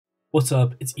What's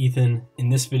up, it's Ethan. In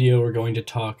this video, we're going to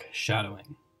talk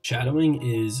shadowing. Shadowing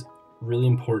is really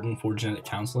important for genetic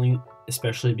counseling,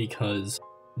 especially because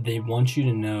they want you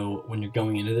to know when you're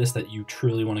going into this that you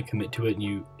truly want to commit to it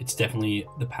and it's definitely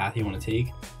the path you want to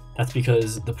take. That's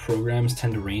because the programs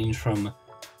tend to range from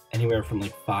anywhere from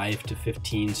like 5 to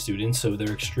 15 students, so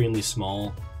they're extremely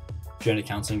small genetic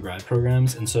counseling grad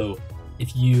programs. And so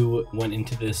if you went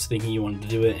into this thinking you wanted to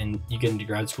do it and you get into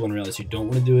grad school and realize you don't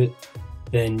want to do it,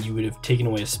 then you would have taken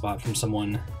away a spot from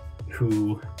someone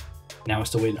who now has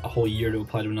to wait a whole year to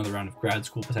apply to another round of grad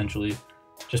school potentially,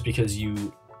 just because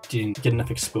you didn't get enough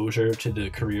exposure to the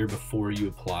career before you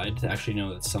applied to actually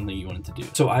know that's something you wanted to do.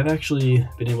 So I've actually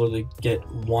been able to get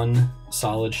one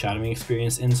solid shadowing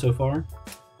experience in so far,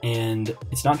 and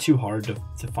it's not too hard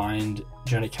to find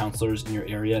genetic counselors in your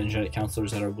area and genetic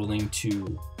counselors that are willing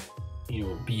to,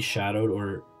 be shadowed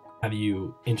or have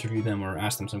you interview them or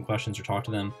ask them some questions or talk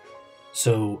to them.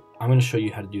 So I'm going to show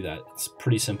you how to do that. It's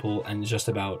pretty simple and it's just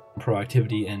about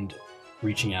proactivity and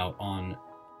reaching out on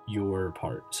your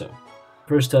part. So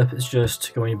first step is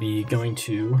just going to be going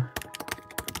to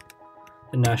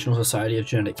the National Society of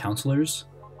Genetic Counselors.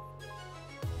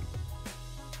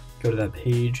 Go to that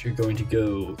page. You're going to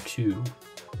go to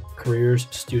Careers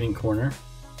Student Corner.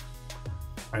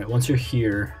 All right, once you're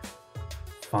here,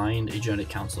 find a genetic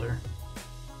counselor.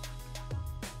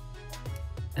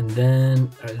 And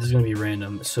then, this is going to be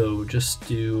random, so just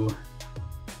do,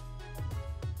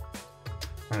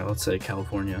 let's say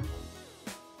California.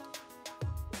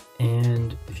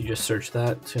 And if you just search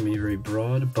that, it's going to be very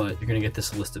broad, but you're going to get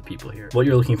this list of people here. What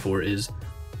you're looking for is,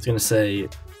 it's going to say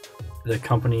the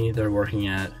company they're working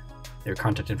at, their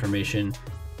contact information,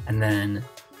 and then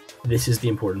this is the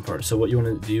important part. So what you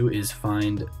want to do is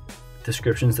find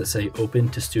descriptions that say open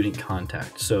to student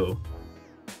contact. So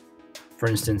for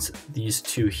instance, these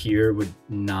two here would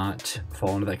not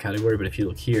fall into that category, but if you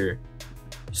look here,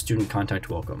 student contact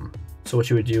welcome. So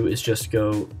what you would do is just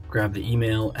go grab the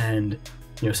email and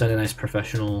send a nice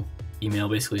professional email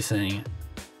basically saying,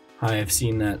 hi, I've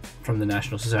seen that from the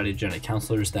National Society of Genetic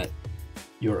Counselors that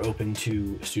you're open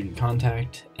to student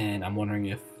contact, and I'm wondering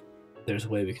if there's a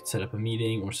way we could set up a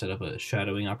meeting or set up a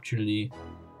shadowing opportunity.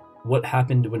 What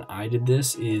happened when I did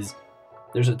this is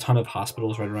there's a ton of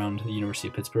hospitals right around the University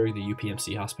of Pittsburgh, the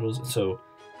UPMC hospitals. So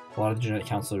a lot of the genetic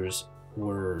counselors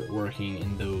were working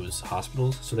in those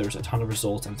hospitals. So there was a ton of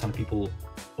results and a ton of people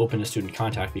open to student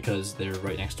contact because they're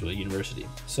right next to a university.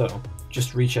 So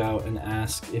just reach out and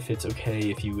ask if it's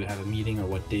okay if you would have a meeting or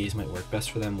what days might work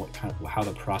best for them, how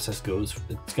the process goes.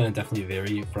 It's going to definitely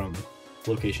vary from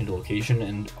location to location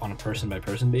and on a person by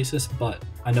person basis. But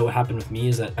I know what happened with me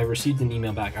is that I received an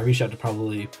email back. I reached out to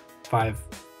probably 5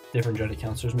 different genetic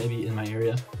counselors maybe in my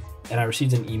area, and I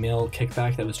received an email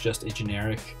kickback that was just a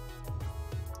generic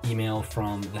email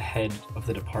from the head of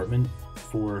the department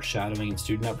for shadowing and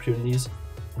student opportunities,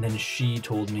 and then she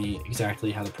told me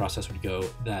exactly how the process would go,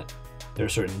 that there are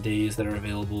certain days that are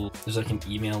available. There's like an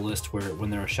email list where when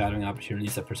there are shadowing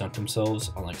opportunities that present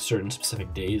themselves on like certain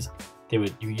specific days, you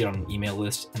could get on an email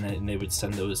list and then they would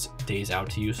send those days out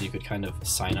to you so you could kind of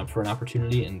sign up for an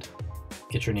opportunity and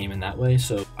get your name in that way.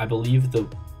 So I believe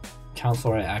the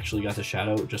counselor I actually got to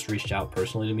shadow just reached out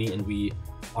personally to me, and we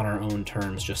on our own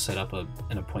terms just set up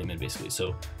an appointment basically.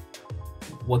 So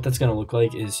what that's going to look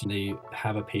like is they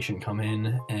have a patient come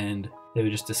in and they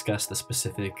would just discuss the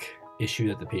specific issue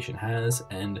that the patient has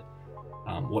and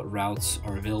what routes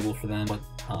are available for them,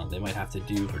 what they might have to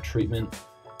do for treatment.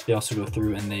 They also go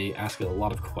through and they ask a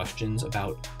lot of questions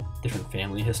about different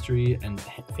family history and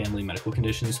family medical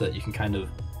conditions so that you can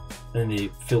then they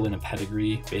fill in a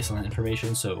pedigree based on that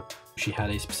information. So she had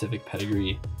a specific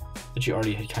pedigree that she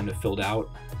already had kind of filled out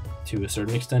to a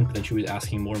certain extent, but then she was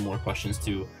asking more and more questions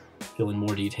to fill in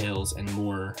more details and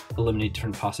eliminate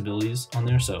different possibilities on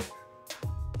there. So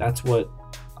that's what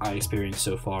I experienced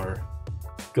so far.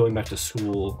 Going back to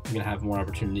school, I'm going to have more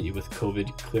opportunity with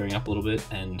COVID clearing up a little bit,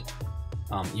 and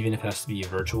even if it has to be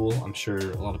virtual, I'm sure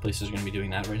a lot of places are going to be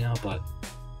doing that right now, but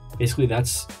basically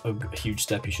that's a huge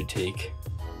step you should take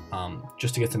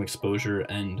just to get some exposure,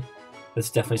 and that's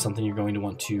definitely something you're going to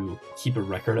want to keep a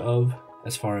record of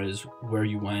as far as where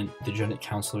you went, the genetic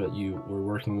counselor that you were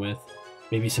working with,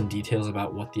 maybe some details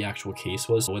about what the actual case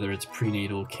was, whether it's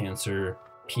prenatal, cancer,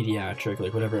 pediatric,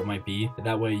 like whatever it might be.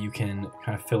 That way you can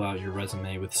kind of fill out your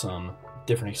resume with some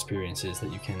different experiences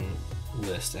that you can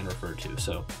list and refer to.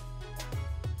 So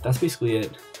that's basically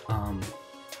it.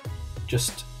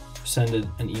 Just send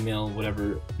an email,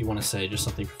 whatever you want to say, just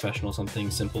something professional,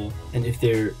 something simple. And if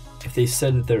they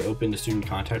said that they're open to student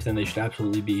contact, then they should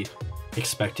absolutely be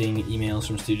expecting emails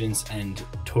from students and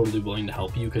totally willing to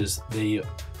help you, because they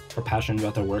are passionate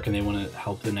about their work and they want to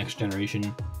help the next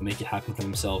generation make it happen for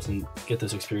themselves and get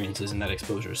those experiences and that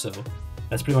exposure. So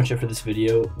that's pretty much it for this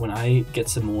video. When I get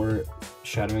some more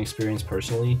shadowing experience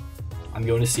personally, I'm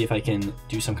going to see if I can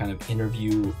do some kind of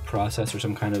interview process or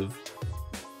some kind of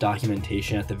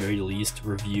documentation, at the very least,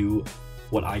 review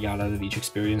what I got out of each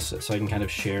experience, so I can kind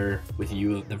of share with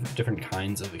you the different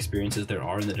kinds of experiences there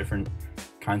are and the different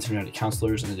kinds of United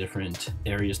counselors and the different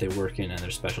areas they work in and their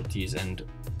specialties and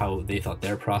how they thought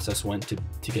their process went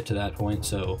to get to that point.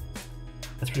 So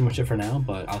that's pretty much it for now,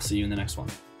 but I'll see you in the next one.